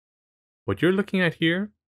What you're looking at here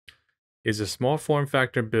is a small form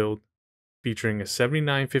factor build featuring a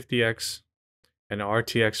 7950X and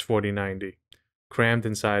RTX 4090 crammed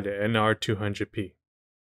inside an NR200P.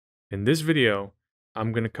 In this video,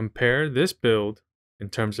 I'm going to compare this build in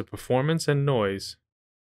terms of performance and noise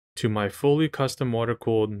to my fully custom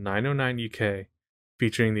water-cooled 909UK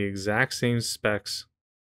featuring the exact same specs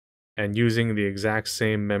and using the exact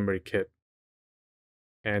same memory kit.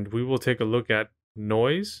 And we will take a look at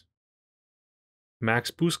noise,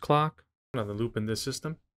 max boost clock on the loop in this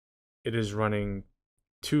system. It is running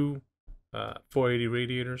two 480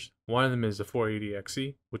 radiators. One of them is the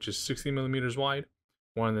 480XE, which is 60 millimeters wide.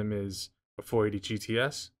 One of them is a 480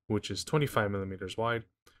 GTS, which is 25 millimeters wide.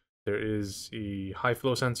 There is a high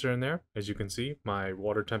flow sensor in there. As you can see, my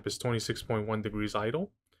water temp is 26.1 degrees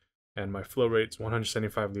idle, and my flow rate is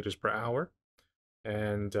 175 liters per hour.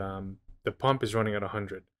 And the pump is running at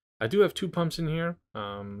 100. I do have two pumps in here.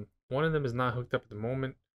 One of them is not hooked up at the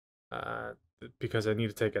moment because I need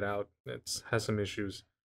to take it out. It has some issues,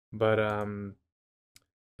 but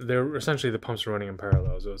they're essentially the pumps are running in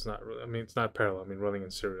parallel, so it's not really, it's not parallel, running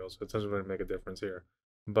in serial, so it doesn't really make a difference here.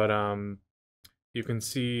 But you can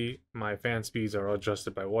see my fan speeds are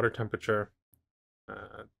adjusted by water temperature.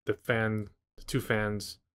 The two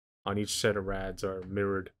fans on each set of rads are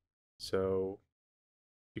mirrored, so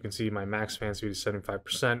you can see my max fan speed is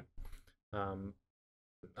 75%. I'm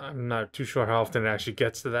not too sure how often it actually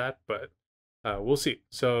gets to that, but we'll see.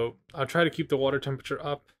 So I'll try to keep the water temperature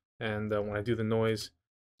up, and when I do the noise,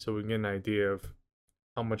 so we can get an idea of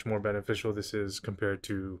how much more beneficial this is compared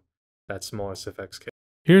to that small SFX kit.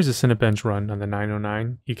 Here's a Cinebench run on the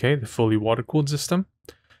 909EK, the fully water-cooled system.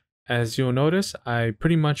 As you'll notice, I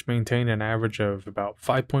pretty much maintain an average of about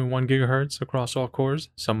 5.1 gigahertz across all cores,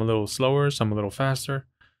 some a little slower, some a little faster,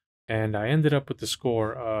 and I ended up with the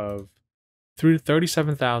score of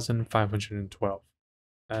 37,512.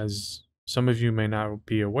 As some of you may not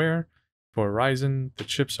be aware, for Ryzen, the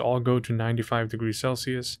chips all go to 95 degrees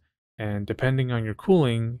Celsius, and depending on your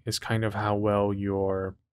cooling is kind of how well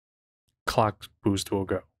your clock boost will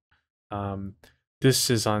go. This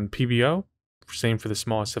is on PBO, same for the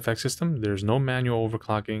small SFX system. There's no manual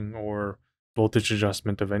overclocking or voltage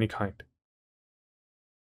adjustment of any kind.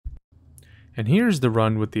 And here's the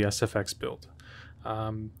run with the SFX build.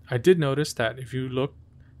 I did notice that if you look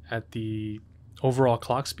at the overall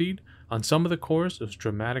clock speed, on some of the cores it was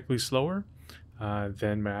dramatically slower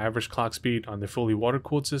than my average clock speed on the fully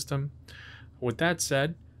water-cooled system. With that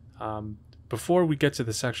said, before we get to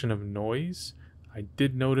the section of noise, I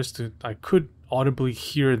did notice that I could audibly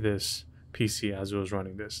hear this PC as it was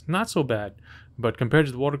running this. Not so bad, but compared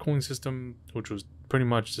to the water cooling system, which was pretty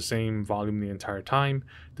much the same volume the entire time,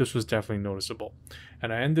 this was definitely noticeable.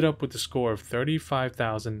 And I ended up with a score of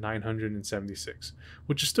 35,976,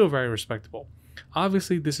 which is still very respectable.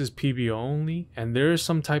 Obviously, this is PBO only, and there is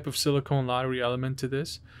some type of silicone lottery element to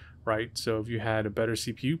this, right? So if you had a better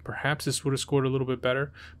CPU, perhaps this would have scored a little bit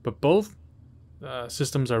better, but both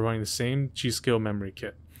systems are running the same G-Skill memory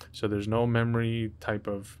kit. So there's no memory type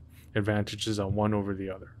of advantages on one over the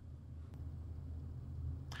other.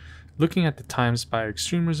 Looking at the times by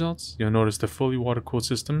extreme results, you'll notice the fully water-cooled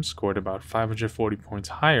system scored about 540 points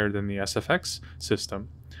higher than the SFX system.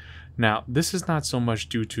 Now, this is not so much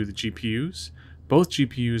due to the GPUs. Both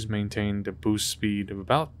GPUs maintained a boost speed of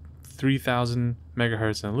about 3,000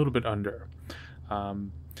 megahertz and a little bit under.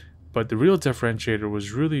 But the real differentiator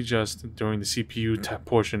was really just during the CPU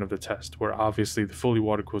portion of the test, where obviously the fully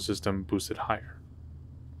water-cooled system boosted higher.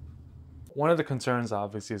 One of the concerns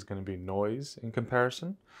obviously is going to be noise in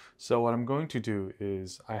comparison. So what I'm going to do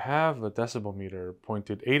is I have a decibel meter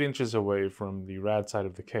pointed 8 inches away from the rad side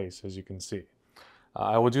of the case, as you can see.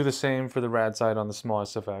 I will do the same for the rad side on the small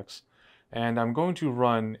SFX. And I'm going to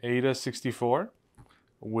run ADA 64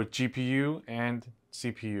 with GPU and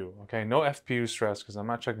CPU. Okay, no FPU stress because I'm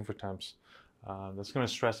not checking for temps. That's going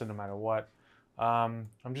to stress it no matter what. I'm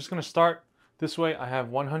just going to start. This way I have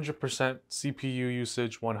 100% CPU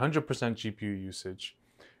usage, 100% GPU usage.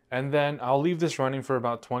 And then I'll leave this running for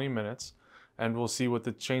about 20 minutes and we'll see what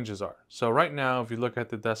the changes are. So right now, if you look at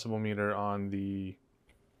the decibel meter on the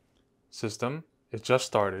system, it just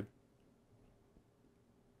started.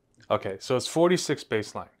 Okay, so it's 46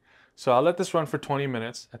 baseline. So I'll let this run for 20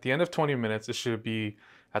 minutes. At the end of 20 minutes, it should be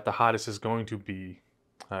at the hottest it's going to be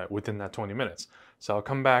within that 20 minutes. So I'll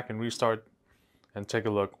come back and restart and take a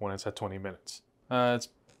look when it's at 20 minutes. It's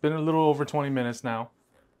been a little over 20 minutes now.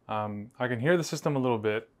 I can hear the system a little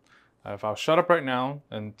bit. If I'll shut up right now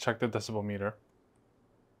and check the decibel meter.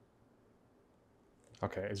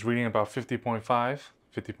 Okay, it's reading about 50.5,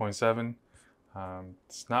 50.7.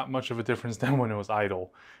 It's not much of a difference than when it was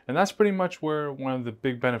idle. And that's pretty much where one of the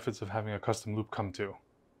big benefits of having a custom loop come to.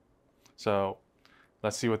 So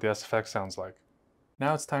let's see what the SFX sounds like.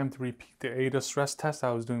 Now it's time to repeat the ADA stress test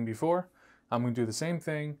I was doing before. I'm going to do the same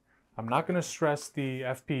thing. I'm not going to stress the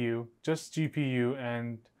FPU, just GPU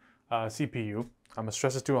and CPU. I'm going to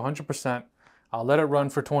stress it to 100%. I'll let it run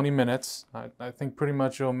for 20 minutes. I think pretty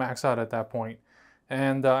much it'll max out at that point.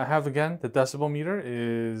 And I have, again, the decibel meter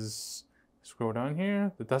is, scroll down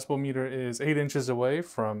here, the decibel meter is 8 inches away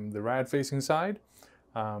from the rad facing side.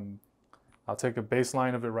 I'll take a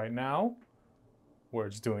baseline of it right now, where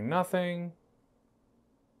it's doing nothing.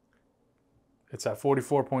 It's at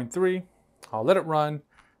 44.3. I'll let it run,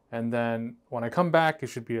 and then when I come back, it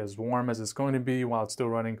should be as warm as it's going to be while it's still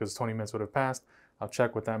running, because 20 minutes would have passed. I'll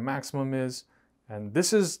check what that maximum is, and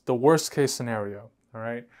this is the worst case scenario, all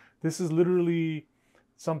right? This is literally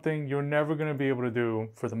something you're never going to be able to do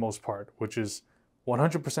for the most part, which is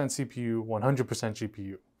 100% CPU, 100%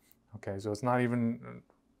 GPU. Okay, so it's not even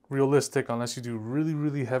realistic unless you do really,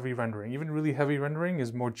 really heavy rendering. Even really heavy rendering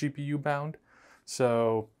is more GPU bound.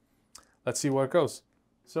 So let's see where it goes.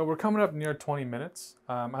 So we're coming up near 20 minutes.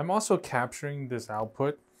 I'm also capturing this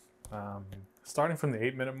output starting from the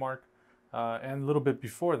 8-minute mark and a little bit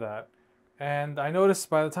before that. And I noticed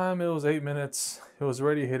by the time it was 8 minutes, it was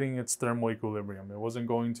already hitting its thermal equilibrium. It wasn't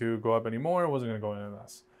going to go up anymore. It wasn't going to go any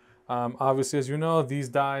less. Obviously, as you know, these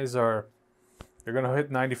dies they're going to hit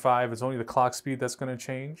 95. It's only the clock speed that's going to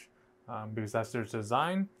change because that's their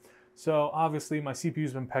design. So obviously, my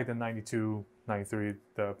CPU's been pegged at 92, 93,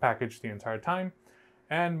 the package the entire time.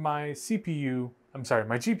 And my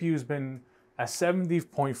GPU's been at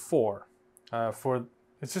 70.4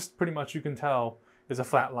 it's just pretty much, you can tell, is a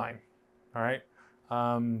flat line. All right.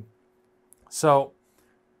 So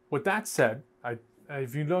with that said,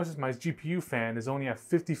 if you notice, my GPU fan is only at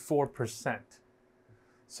 54%.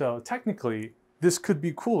 So technically, this could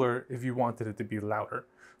be cooler if you wanted it to be louder.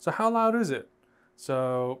 So how loud is it?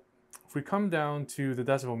 So if we come down to the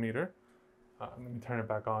decibel meter, let me turn it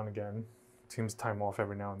back on again. It seems to time off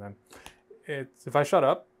every now and then. If I shut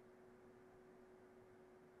up,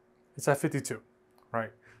 it's at 52,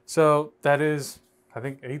 right? So that is, I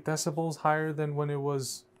think, 8 decibels higher than when it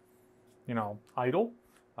was, idle.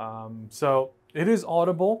 So it is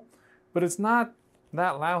audible, but it's not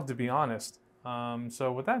that loud, to be honest.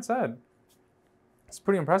 So with that said, it's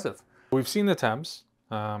pretty impressive. We've seen the temps.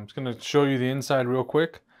 I'm just going to show you the inside real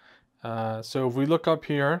quick. So if we look up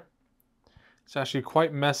here, it's actually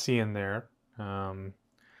quite messy in there. I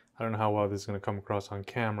don't know how well this is going to come across on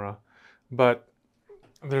camera, but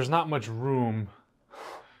there's not much room.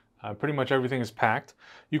 Pretty much everything is packed.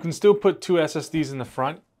 You can still put 2 SSDs in the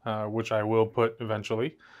front, which I will put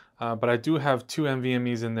eventually. But I do have 2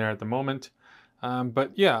 NVMEs in there at the moment.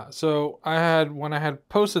 But yeah, so when I had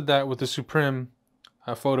posted that with the Supreme,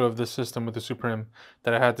 a photo of this system with the Supreme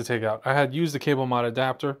that I had to take out, I had used the cable mod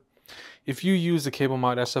adapter. If you use the cable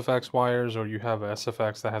mod SFX wires, or you have a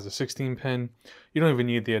SFX that has a 16 pin, you don't even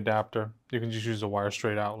need the adapter. You can just use the wire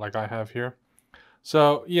straight out like I have here.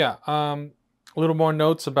 So yeah, a little more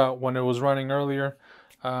notes about when it was running earlier.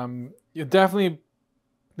 The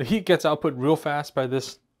heat gets output real fast by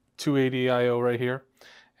this 280 IO right here.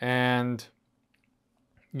 And,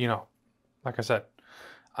 like I said,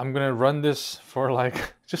 I'm going to run this for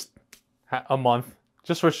like just a month,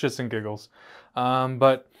 just for shits and giggles.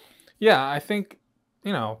 But yeah, I think,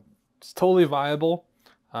 it's totally viable.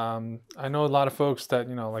 I know a lot of folks that,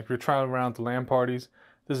 like, if you're traveling around to LAN parties,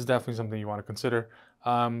 this is definitely something you want to consider.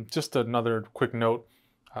 Just another quick note.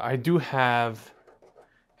 I do have,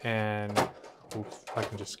 and oops, I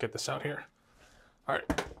can just get this out here. All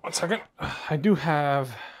right, 1 second. I do have,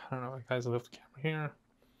 I don't know, guys, I'll lift the camera here.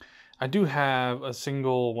 I do have a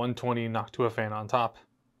single 120 Noctua fan on top,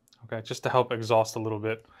 okay, just to help exhaust a little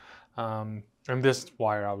bit. And this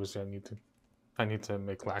wire, obviously, I need to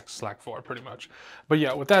make slack for pretty much. But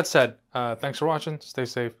yeah, with that said, thanks for watching. Stay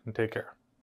safe and take care.